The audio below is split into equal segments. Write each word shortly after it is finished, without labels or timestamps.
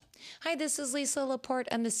Hi, this is Lisa Laporte.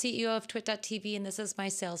 I'm the CEO of Twit.tv, and this is my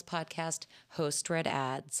sales podcast, Host Read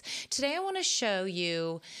Ads. Today, I want to show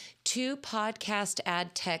you two podcast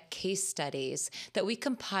ad tech case studies that we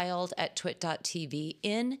compiled at Twit.tv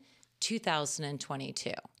in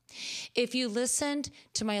 2022. If you listened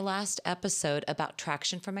to my last episode about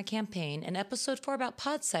traction from a campaign and episode 4 about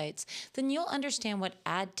pod sites, then you'll understand what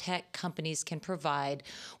ad tech companies can provide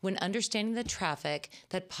when understanding the traffic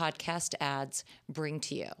that podcast ads bring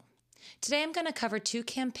to you. Today, I'm going to cover two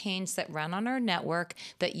campaigns that run on our network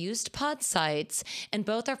that used pod sites, and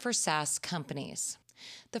both are for SaaS companies.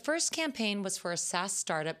 The first campaign was for a SaaS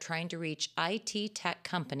startup trying to reach IT tech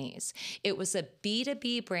companies. It was a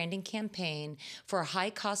B2B branding campaign for a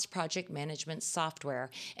high-cost project management software,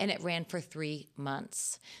 and it ran for 3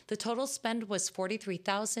 months. The total spend was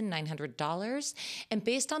 $43,900, and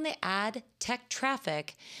based on the ad tech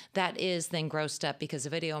traffic that is then grossed up because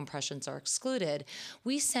video impressions are excluded,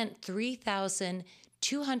 we sent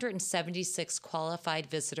 3,276 qualified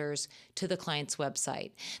visitors to the client's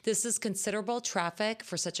website. This is considerable traffic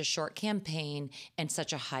for such a short campaign and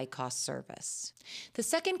such a high-cost service. The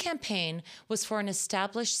second campaign was for an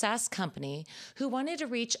established SaaS company who wanted to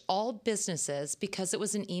reach all businesses because it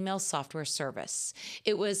was an email software service.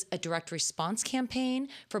 It was a direct response campaign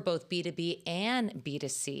for both B2B and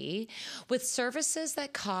B2C, with services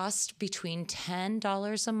that cost between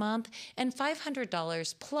 $10 a month and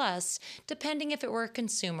 $500 plus, depending if it were a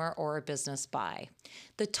consumer or a business buy.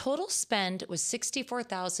 The total spend was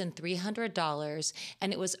 $64,300,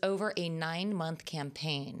 and it was over a 9-month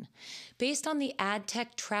campaign. Based on the ad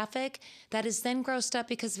tech traffic that is then grossed up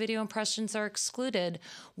because video impressions are excluded,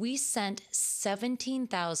 we sent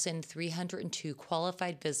 17,302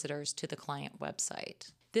 qualified visitors to the client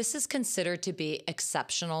website. This is considered to be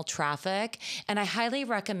exceptional traffic, and I highly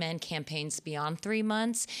recommend campaigns beyond 3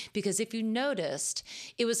 months because if you noticed,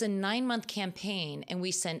 it was a 9-month campaign and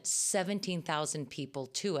we sent 17,000 people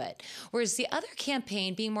to it. Whereas the other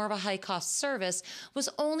campaign, being more of a high-cost service, was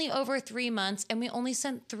only over 3 months and we only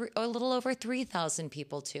sent a little over 3,000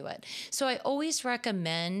 people to it. So I always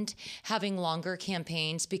recommend having longer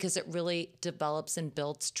campaigns because it really develops and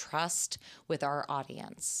builds trust with our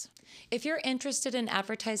audience. If you're interested in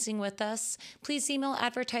advertising with us, please email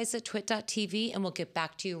advertise@twit.tv and we'll get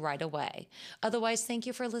back to you right away. Otherwise, thank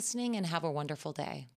you for listening and have a wonderful day.